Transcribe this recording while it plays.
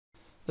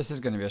This is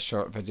going to be a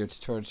short video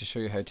tutorial to show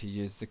you how to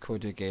use the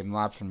Kodu game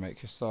lab from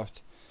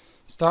Microsoft.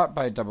 Start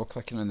by double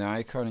clicking on the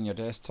icon on your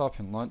desktop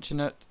and launching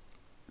it.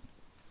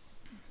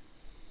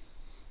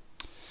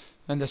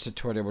 In this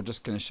tutorial we're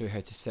just going to show you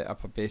how to set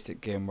up a basic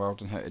game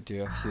world and how to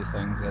do a few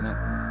things in it.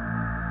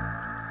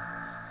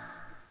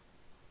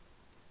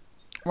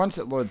 Once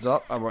it loads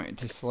up, I want you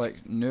to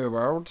select New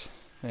World.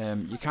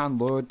 You can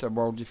load a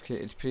world you've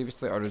created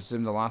previously or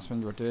resume the last one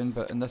you were doing,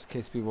 but in this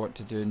case we want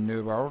to do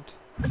New World.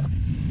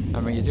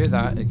 And when you do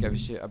that, it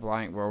gives you a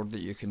blank world that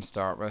you can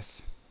start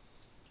with.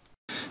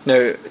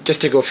 Now,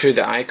 just to go through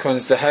the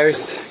icons, the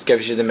house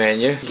gives you the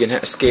menu. You can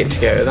hit escape to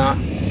get out of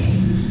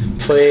that.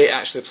 Play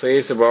actually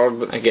plays the world,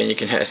 but again you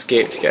can hit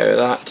escape to get out of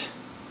that.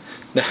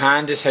 The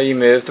hand is how you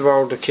move the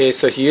world, okay,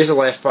 so if you use the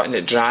left button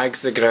it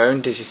drags the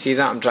ground. Did you see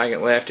that? I'm dragging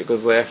it left, it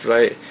goes left,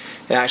 right.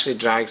 It actually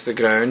drags the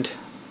ground.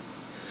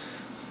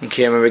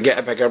 Okay, and when we get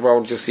a bigger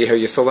world you'll see how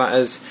useful that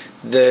is.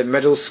 The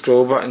middle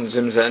scroll button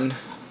zooms in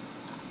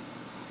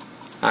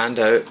and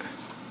out,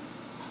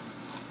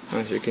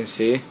 as you can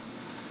see,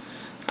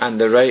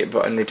 and the right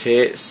button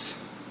rotates.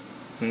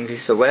 Okay,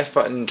 so left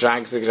button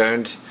drags the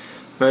ground,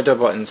 middle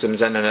button zooms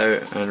in and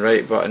out, and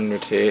right button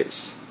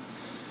rotates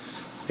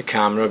the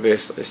camera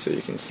basically so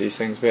you can see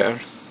things better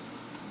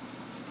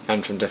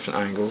and from different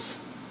angles.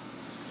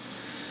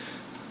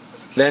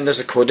 Then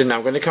there's a Kodu. Now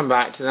I'm going to come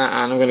back to that,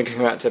 and I'm going to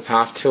come back to the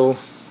path tool.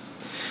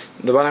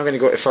 The one I'm going to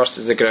go to first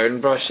is the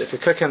ground brush. If we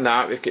click on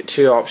that, we've got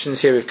two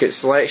options here. We've got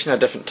selection of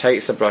different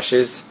types of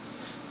brushes,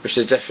 which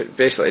is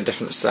basically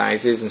different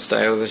sizes and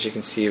styles, as you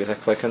can see with a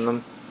click on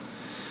them.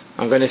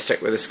 I'm going to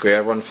stick with the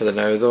square one for the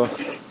now though.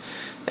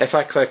 If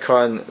I click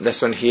on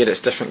this one here,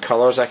 it's different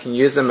colours. I can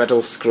use the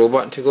middle scroll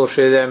button to go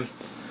through them,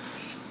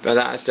 but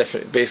that is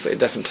basically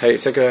different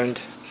types of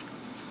ground.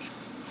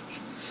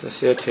 So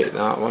see, I'll take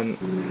that one.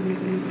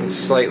 It's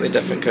slightly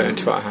different ground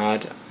to what I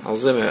had. I'll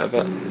zoom out a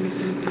bit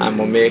and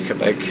we'll make a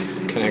big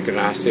kind of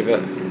grassy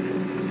bit.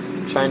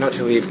 Try not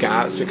to leave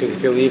gaps, because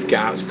if you leave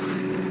gaps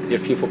your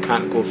people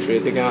can't go through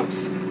the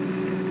gaps.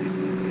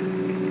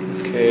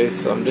 Okay,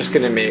 so I'm just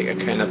going to make a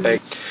kind of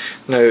big.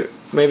 Now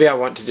maybe I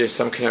want to do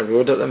some kind of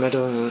road at the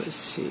middle. Let's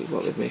see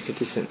what would make a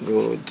decent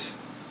road.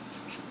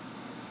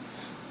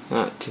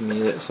 That to me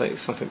looks like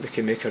something we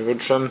can make a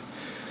road from.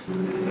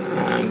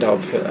 And I'll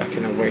put a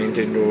kind of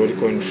winding road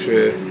going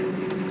through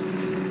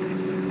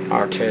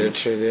our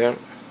territory there.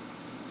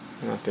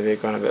 I've maybe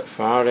gone a bit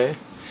far, eh?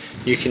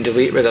 You can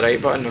delete with the right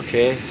button,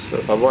 okay? So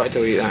if I want to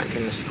delete that, I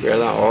can square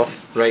that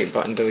off. Right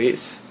button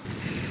deletes.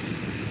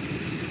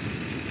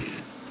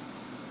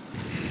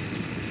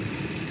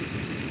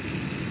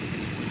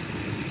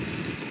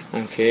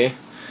 Okay.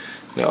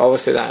 Now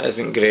obviously that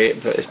isn't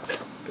great, but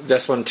it's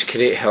this one to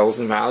create hills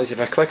and valleys.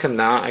 If I click on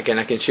that, again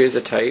I can choose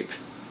the type.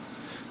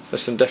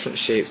 There's some different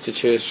shapes to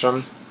choose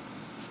from.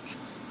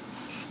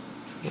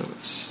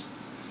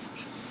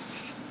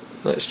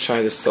 Let's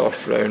try the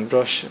soft round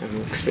brush and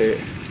we'll create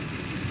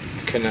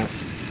a kind of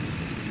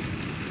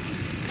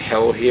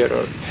hill here,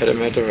 or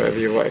pyramid, or whatever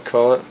you want to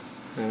call it.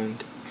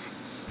 And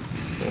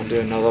we'll do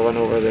another one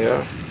over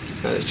there.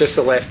 And it's just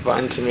the left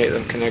button to make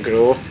them kind of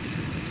grow.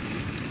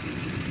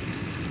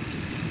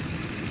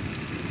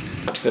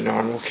 Back to the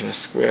normal kind of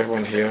square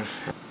one here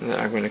that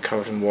I'm going to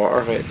cover in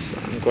water, right?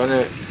 So I'm going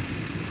to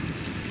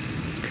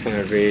kind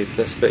of raise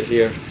this bit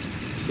here.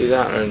 See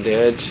that around the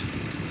edge?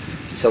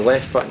 It's a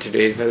left button to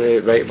raise, by the way,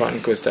 right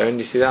button goes down.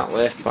 You see that?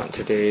 Left button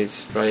to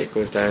raise, right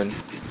goes down.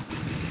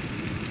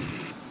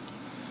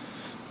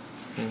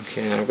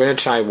 Okay, I'm going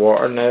to try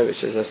water now,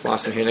 which is this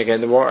last one here. And again,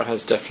 the water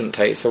has different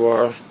types of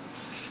water.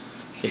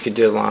 You could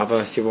do lava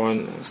if you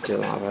want. Let's do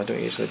lava, I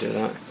don't usually do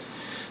that.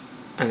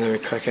 And then we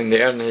click in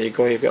there, and there you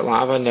go, you've got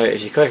lava. Now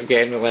if you click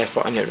again with the left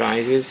button it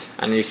rises,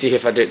 and you see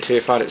if I do it too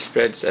far it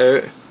spreads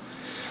out.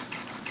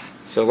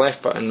 So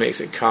left button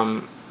makes it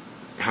come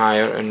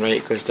higher and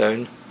right goes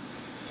down.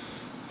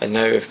 And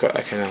now we've got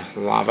a kind of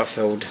lava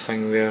filled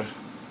thing there.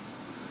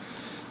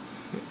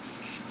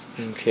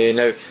 Okay,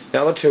 now the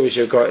other tools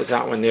you've got is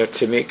that one there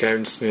to make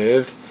ground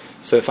smooth.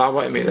 So if I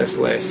want to make this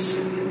less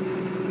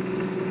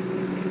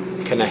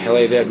kind of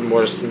hilly there,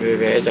 more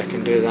smooth edge, I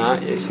can do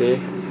that, you see.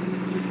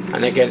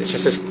 And again it's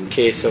just a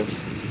case of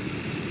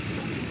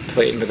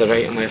playing with the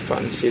right and left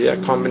button. See, the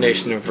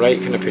combination of right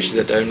kind of pushes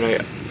it down,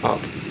 right up,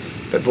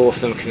 but both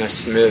of them kind of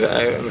smooth it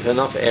out, and with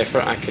enough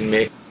effort I can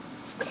make,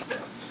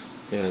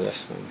 yeah,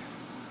 this one.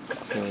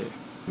 Right.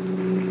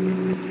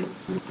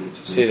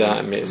 See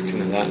that, it makes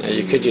kind of that. Now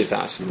you could use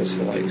that I suppose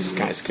for like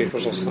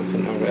skyscrapers or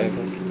something or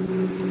whatever.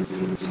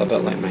 It's a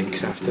bit like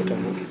Minecraft, I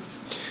don't know.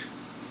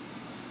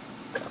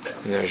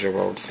 And there's your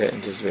world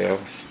settings as well.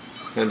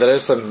 Now there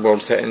is some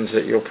world settings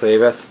that you'll play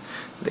with.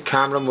 The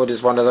camera mode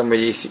is one of them, where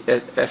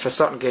if a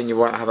certain game you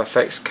want to have a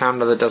fixed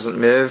camera that doesn't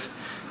move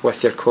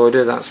with your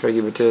Kodu, that's where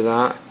you would do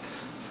that.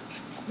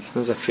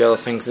 There's a few other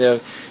things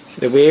there.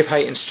 The wave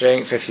height and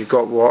strength, if you've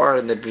got water,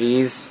 and the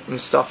breeze and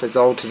stuff, is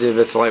all to do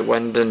with like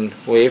wind and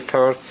wave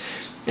power.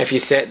 If you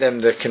set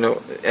them, if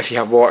you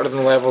have water in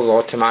the level, they'll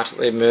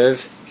automatically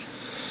move,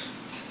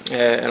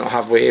 and it'll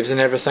have waves and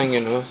everything,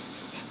 you know.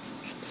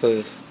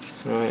 So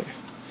Right.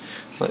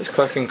 Let's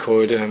click on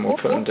Kodu and we'll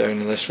put them down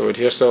in this road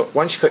here. So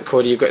once you click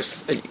Kodu, you've got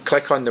to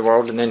click on the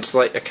world and then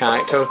select your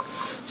character.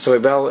 So we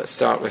will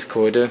start with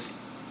Kodu.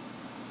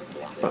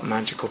 What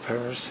magical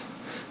powers?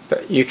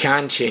 But you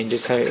can change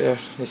this out there.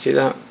 You see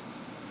that?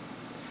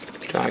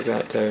 Drag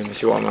that down. You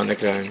see what I'm on the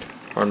ground,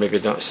 or maybe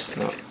not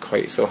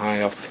quite so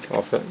high up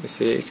off it. You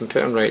see, you can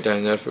put them right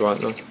down there if you want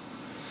them.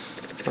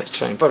 Let's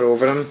try and put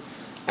over them,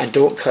 and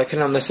don't click on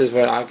them. This is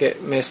where I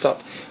get messed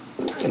up.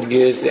 And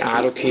use the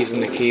arrow keys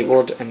on the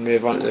keyboard and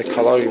move on to the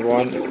colour you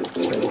want.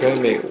 So we're going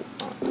to make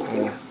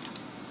a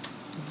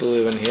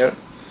blue one here.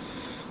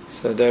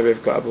 So there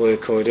we've got a blue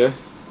Kodu.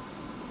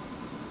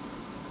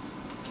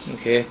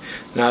 Okay,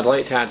 now I'd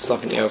like to add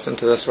something else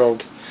into this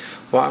world.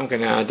 What I'm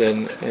going to add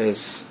in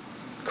is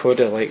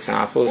Kodu likes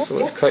apples, so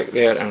let's click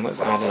there and let's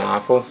add an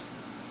apple.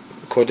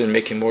 Kodu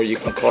making more, you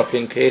can copy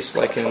and paste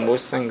like in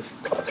most things.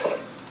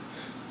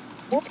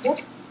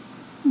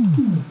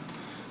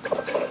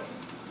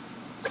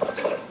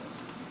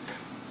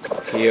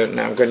 Here,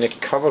 now I'm going to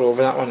cover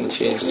over that one and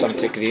change some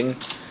to green.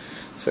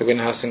 So we're going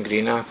to have some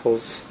green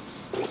apples.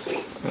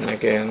 And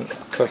again,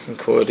 click on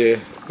Kodu,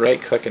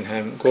 right click on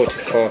him, go to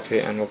copy,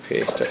 and we'll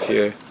paste a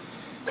few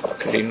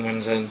green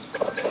ones in.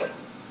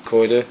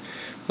 Kodu.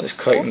 Let's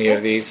click near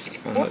these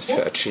and let's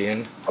put a tree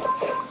in.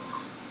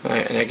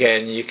 Right, and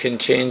again, you can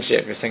change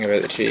everything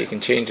about the tree. You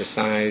can change the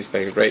size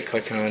by right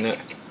clicking on it.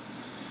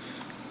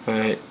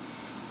 Right.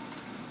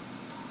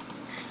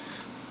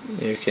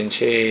 You can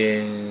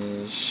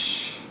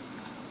change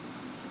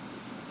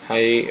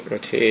height,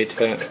 rotate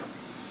it.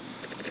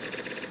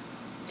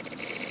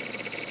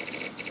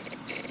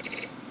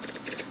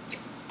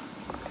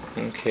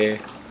 Okay,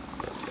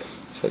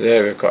 so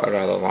there we've got a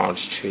rather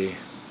large tree.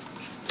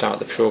 Start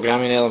the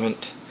programming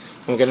element.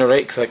 I'm going to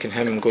right click on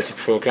him and go to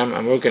program,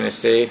 and we're going to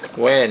say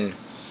when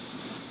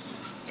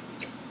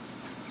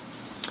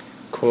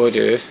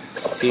Kodu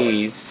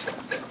sees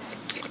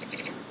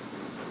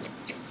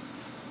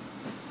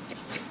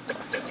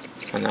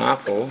an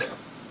apple,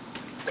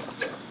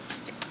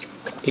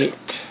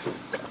 eat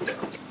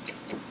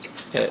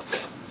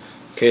it.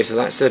 Okay, so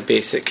that's the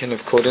basic kind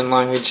of coding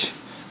language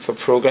for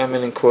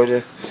programming in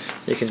Kodu.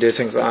 You can do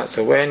things like that.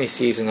 So when he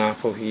sees an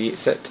apple, he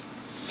eats it.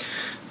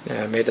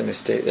 Now I made a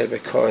mistake there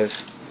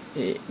because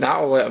that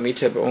will let him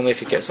eat it, but only if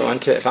he gets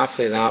onto it. If I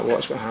play that,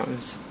 watch what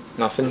happens.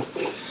 Nothing.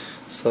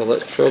 So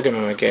let's program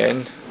him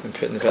again and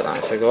put in the bit that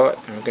I forgot.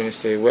 And we're going to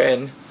say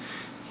when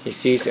he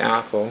sees the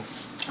apple,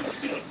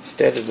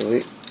 instead of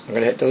delete, I'm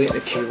going to hit delete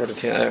the keyboard to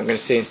take that out. I'm going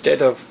to say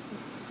instead of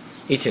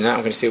eating it, I'm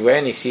going to say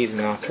when he sees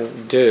an apple,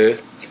 do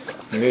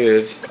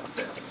move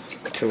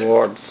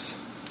towards.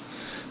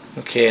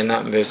 Okay, and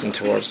that moves him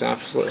towards the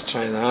apple. So let's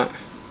try that.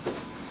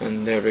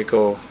 And there we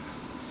go.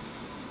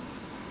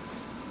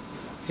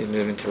 He's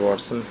moving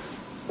towards them.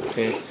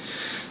 Okay.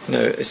 Now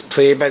it's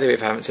play, by the way,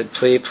 if I haven't said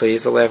play,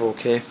 plays the level,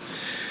 okay.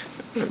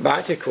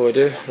 Back to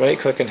Kodu, right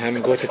click on him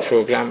and go to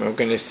program, and we're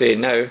going to say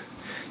now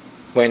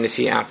when they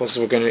see apples,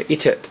 we're going to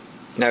eat it.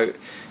 Now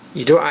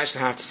you don't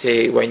actually have to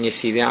say when you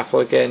see the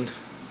apple again.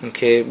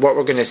 Okay, what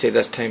we're going to say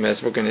this time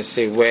is we're going to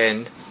say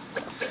when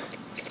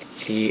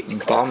he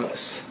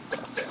bumps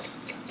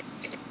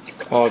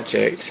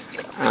object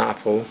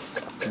apple,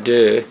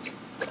 do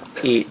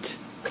eat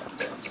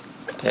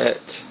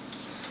it.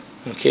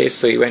 Okay,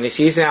 so when he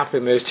sees the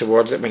apple, he moves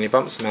towards it. When he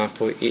bumps an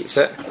apple, he eats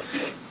it.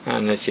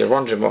 And if you're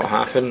wondering what will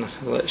happen,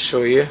 let's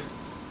show you.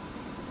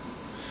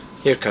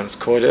 Here comes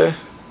Kodu,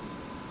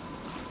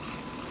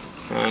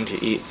 and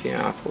he eats the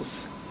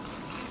apples.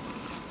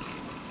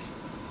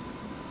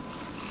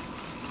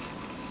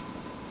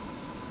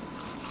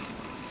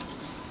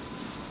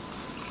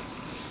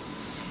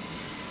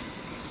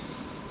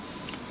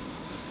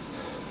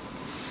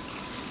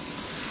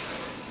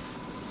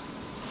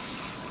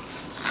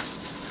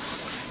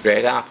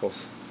 Red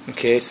apples.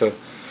 Okay, so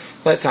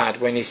let's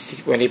add when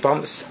he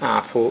bumps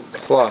apple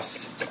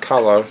plus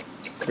colour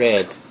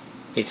red,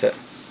 eat it.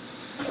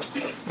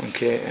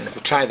 Okay, and if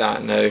we try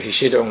that now, he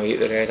should only eat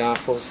the red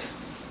apples.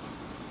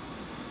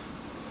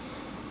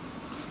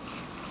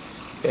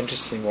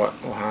 Interesting what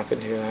will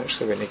happen here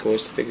actually when he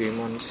goes to the green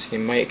ones. He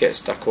might get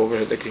stuck over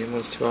at the green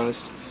ones, to be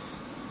honest.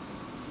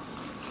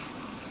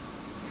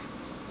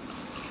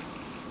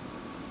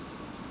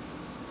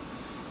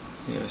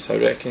 Yes, I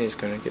reckon he's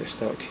going to get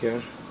stuck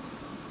here.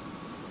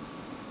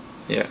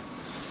 Yeah.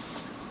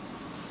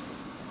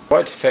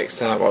 What to fix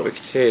that, what we could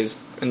say is,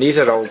 and these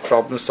are all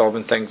problem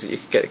solving things that you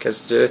could get the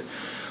kids to do,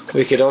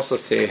 we could also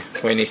say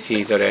when he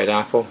sees a red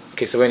apple.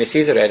 Okay, so when he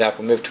sees a red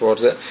apple, move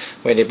towards it.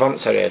 When he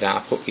bumps a red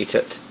apple, eat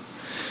it.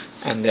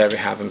 And there we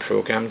have him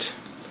programmed.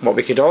 What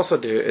we could also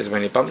do is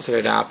when he bumps a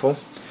red apple,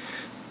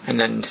 and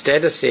then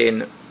instead of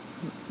saying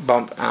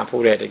bump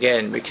apple red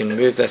again, we can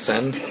move this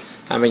in,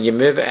 and when you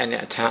move it in,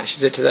 it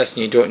attaches it to this,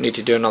 and you don't need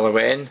to do another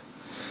when.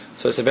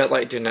 So it's a bit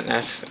like doing an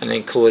if and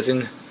then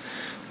closing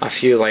a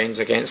few lines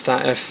against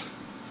that if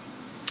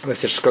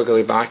with your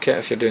squiggly bracket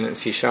if you're doing it in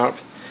C#.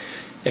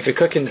 If we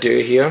click on do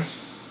here,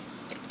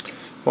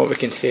 what we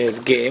can say is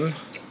game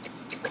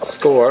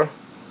score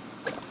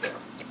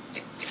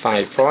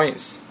 5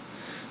 points.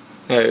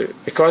 Now,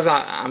 because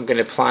I'm going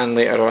to plan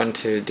later on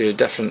to do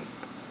different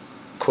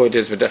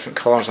Kodus with different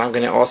colours, I'm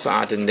going to also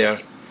add in there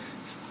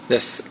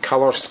this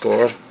colour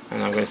score,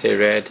 and I'm going to say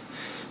red.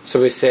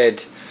 So we said,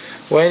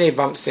 when he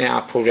bumps the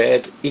apple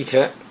red, eat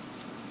it,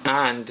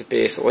 and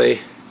basically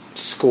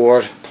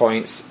score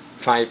points,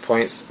 5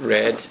 points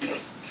red.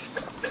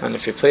 And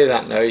if you play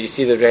that now, you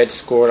see the red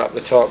score up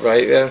the top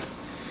right there.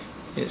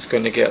 It's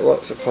going to get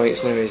lots of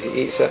points now as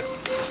he eats it.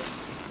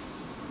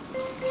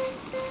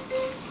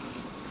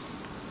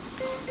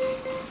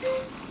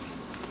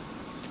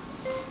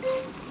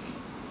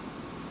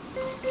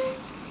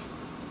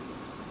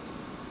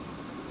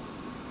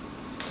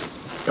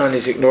 And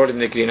he's ignoring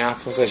the green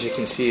apples, as you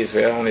can see as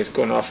well, and he's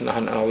going off and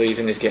hunting all these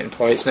and he's getting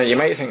points. Now you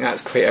might think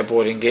that's quite a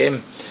boring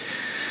game.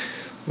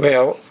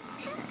 Well,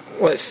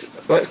 let's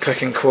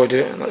click in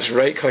Kodu and let's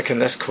right click in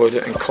this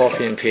Kodu and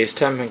copy and paste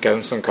him and give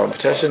him some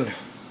competition.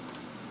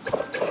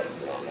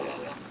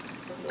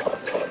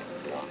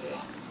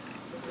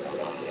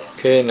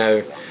 Okay,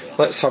 now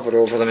let's hover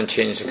over them and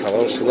change the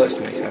colours. So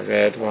let's make a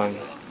red one,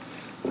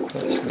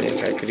 let's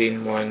make a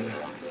green one,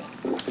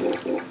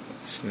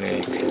 let's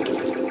make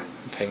a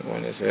pink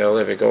one as well.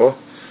 There we go.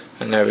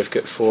 And now we've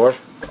got 4.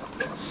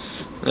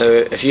 Now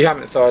if you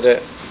haven't thought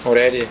it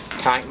already,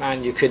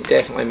 Pac-Man, you could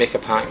definitely make a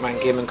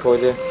Pac-Man game in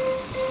Kodu.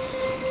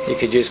 You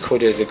could use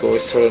Kodu as a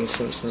ghost, for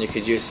instance, and you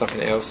could use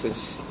something else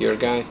as your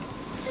guy.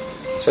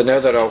 So now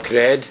they're all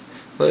red.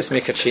 Let's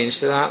make a change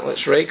to that.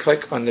 Let's right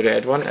click on the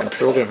red one and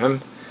program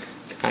him,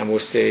 and we'll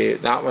say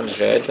that one's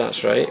red,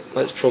 that's right.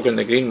 Let's program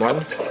the green one.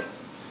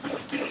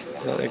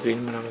 Is that the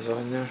green one I was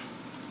on there?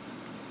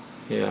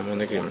 Yeah, I'm on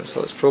the green one. So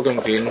let's program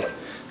green,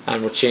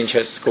 and we'll change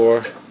his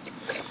score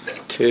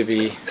to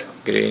be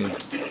green.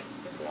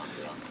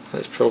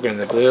 Let's program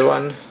the blue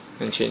one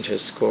and change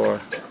his score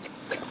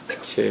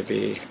to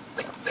be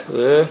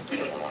blue.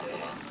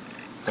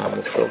 And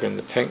we'll program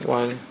the pink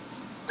one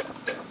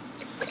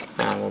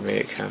and we'll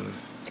make him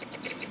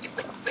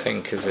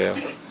pink as well.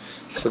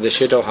 So they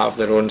should all have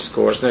their own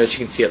scores now, as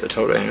you can see at the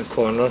top right hand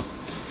corner,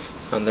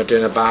 and they're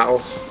doing a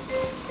battle.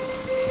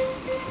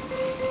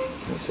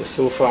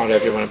 So far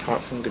everyone apart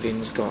from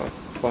green's got a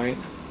point.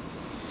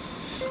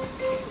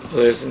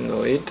 Blue's in the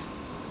lead.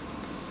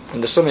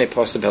 And there's so many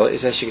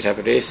possibilities. This you could have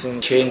a race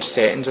and change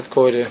settings of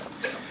Kodu.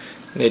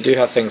 And they do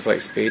have things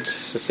like speed.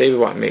 So say we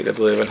want to make the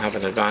blue one have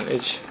an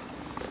advantage,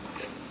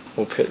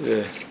 we'll put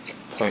the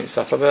points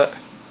up a bit.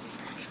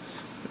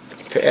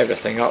 Put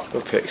everything up.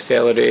 We'll put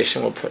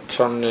acceleration, we'll put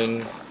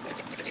turning,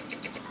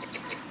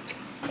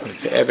 we'll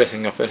put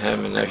everything up in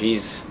him, and now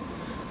he's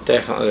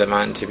definitely the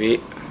man to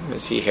beat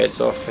as he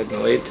heads off in the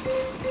lead.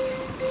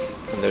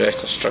 And the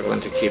rest are struggling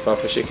to keep up,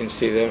 as you can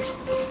see there.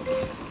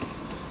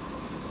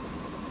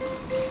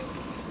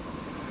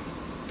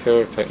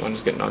 Poor pink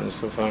one's getting on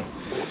so far.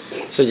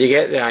 So you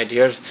get the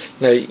idea.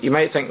 Now you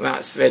might think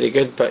that's very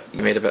good, but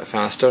you made it a bit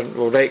faster.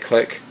 We'll right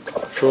click,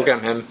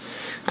 program him,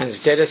 and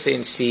instead of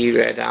saying see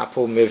red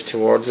apple, move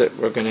towards it,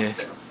 we're going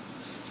to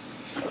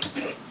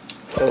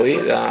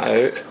delete that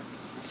out,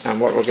 and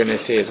what we're going to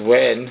say is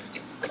when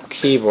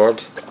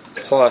keyboard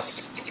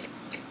plus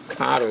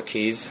arrow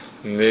keys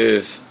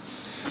move,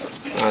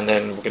 and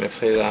then we're going to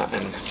play that,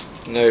 and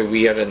now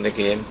we are in the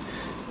game.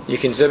 You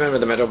can zoom in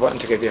with the middle button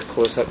to give you a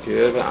close-up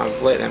view, but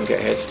I've let them get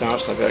a head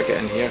start, so I better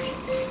get in here.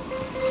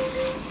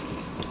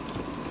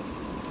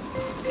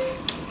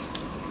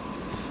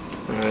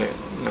 Right,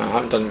 no, I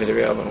haven't done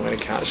very well, but I'm going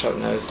to catch up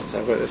now since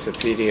I've got the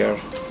superior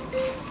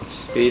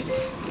speed.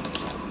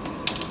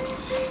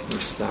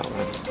 Missed that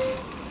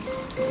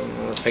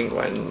one. The pink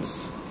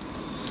ones.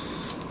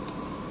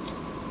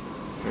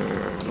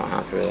 I'm not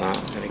happy with that.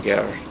 I'm going to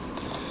get her.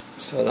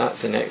 So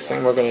that's the next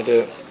thing we're going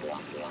to do.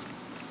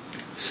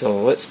 So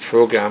let's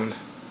program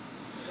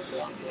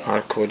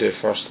our Kodu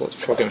first. Let's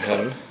program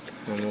him,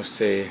 and we'll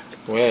say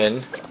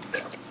when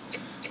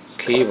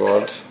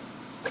keyboard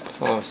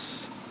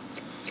plus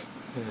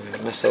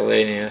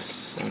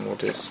miscellaneous, and we'll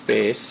do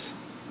space,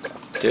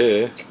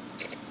 do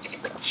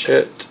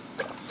shoot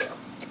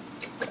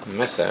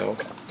missile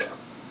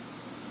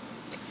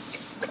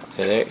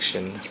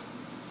direction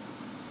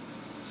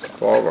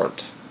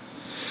forward.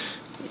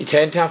 You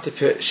tend to have to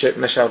put shoot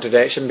missile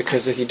direction,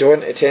 because if you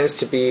don't, it tends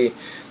to be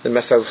the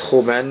missiles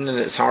home in and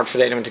it's hard for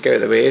anyone to get out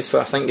of the way.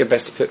 So I think you're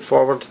best to put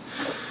forward,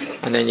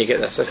 and then you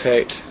get this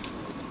effect.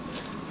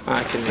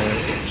 I can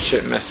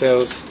shoot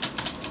missiles,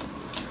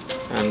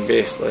 and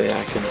basically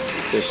I can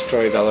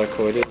destroy the other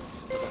Kodus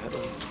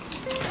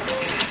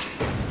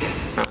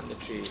and the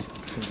tree.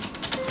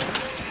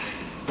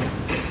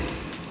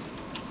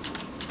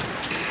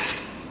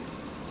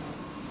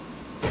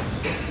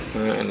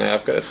 And now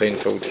I've got the plane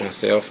filled to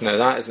myself. Now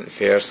that isn't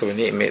fair, so we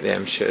need to make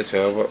them shoot as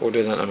well, but we'll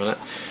do that in a minute.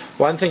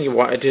 One thing you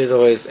want to do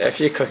though is, if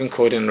you click in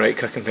Kodu and right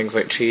click on things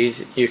like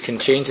trees, you can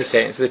change the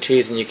settings of the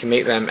trees and you can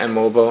make them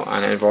immobile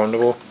and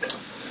invulnerable,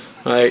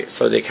 right,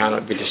 so they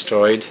cannot be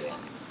destroyed.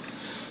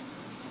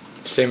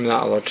 Same with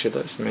that other tree.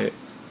 Let's make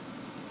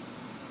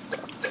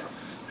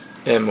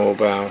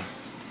immobile,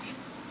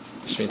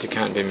 which means it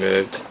can't be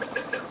moved,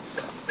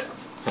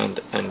 and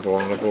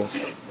invulnerable.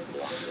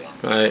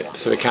 Right,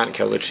 so we can't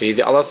kill the tree.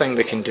 The other thing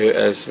we can do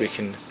is we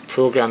can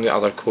program the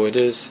other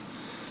Kodus,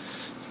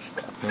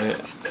 right,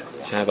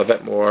 to have a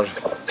bit more,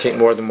 take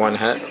more than one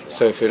hit.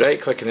 So if we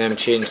right click on them,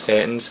 change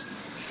settings,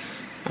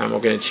 and we're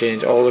going to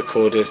change all the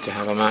Kodus to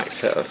have a max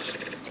hit of,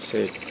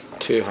 say,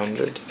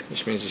 200,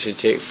 which means you should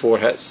take 4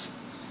 hits.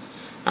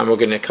 And we're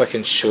going to click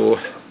and show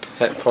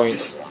hit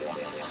points.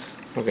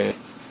 We're going to,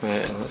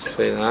 right, and let's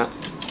play that.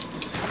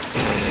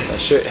 And if I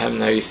shoot him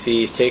now, you see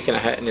he's taking a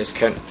hit and his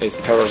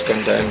power's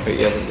gone down, but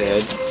he isn't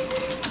dead.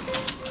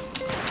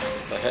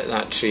 If I hit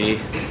that tree,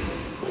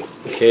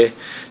 okay.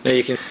 Now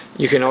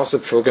you can also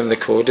program the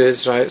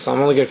Kodus, right? So I'm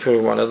only going to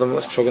program one of them.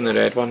 Let's program the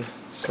red one.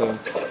 So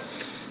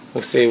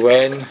we'll say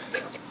when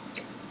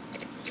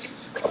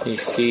he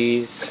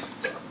sees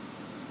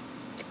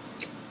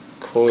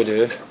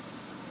Kodu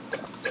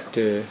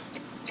do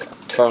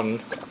turn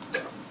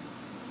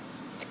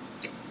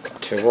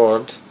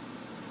toward,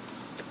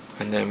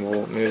 and then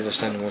we'll move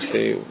this in and we'll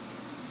say,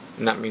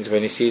 and that means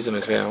when he sees them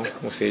as well,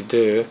 we'll say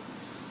do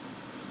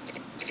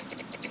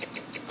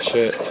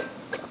shoot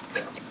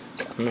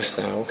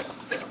missile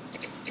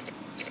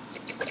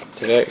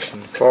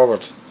direction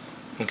forward.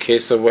 Okay,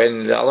 so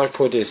when the other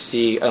Kodus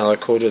see another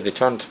Kodu, they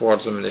turn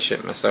towards them and they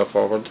shoot missile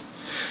forward.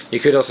 You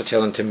could also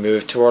tell them to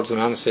move towards them.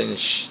 I'm saying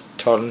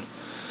turn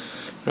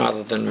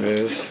rather than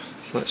move.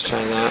 Let's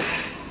try that.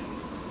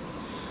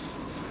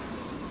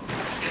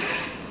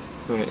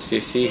 Right, so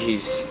you see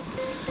he's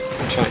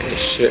trying to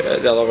shoot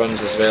at the other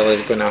ones as well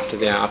as going after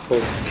the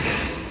apples.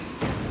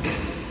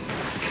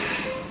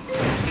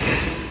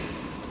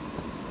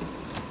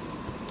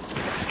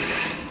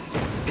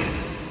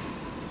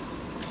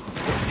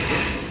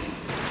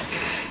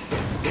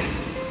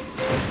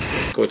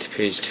 Go to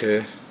page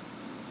 2.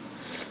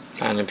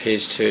 And in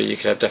page 2 you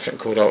could have different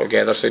code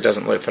altogether, so he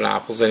doesn't look for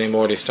apples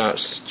anymore, he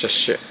starts just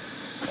shoot.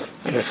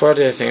 And before I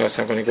do anything else,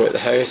 I'm going to go to the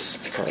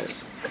house,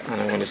 and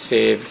I'm going to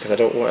save because I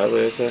don't want to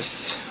lose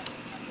this.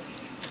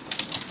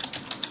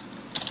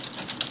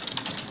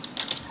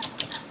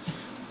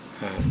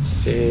 And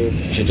save.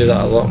 You should do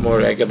that a lot more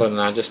regular than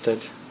I just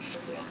did.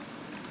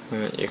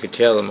 Right, you could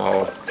tell them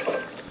all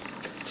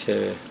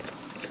to,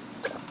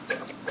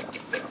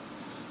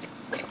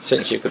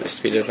 since you've got the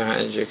speed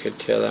advantage, you could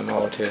tell them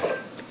all to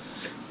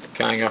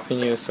gang up on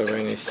you. So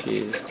when he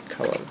sees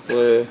colour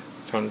blue,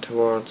 turn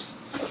towards,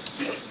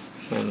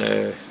 and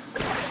now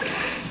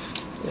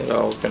they're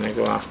all going to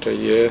go after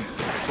you.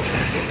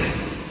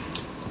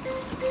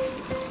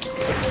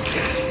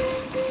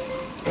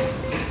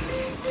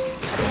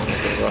 So I'm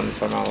going to run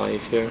for my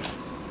life here.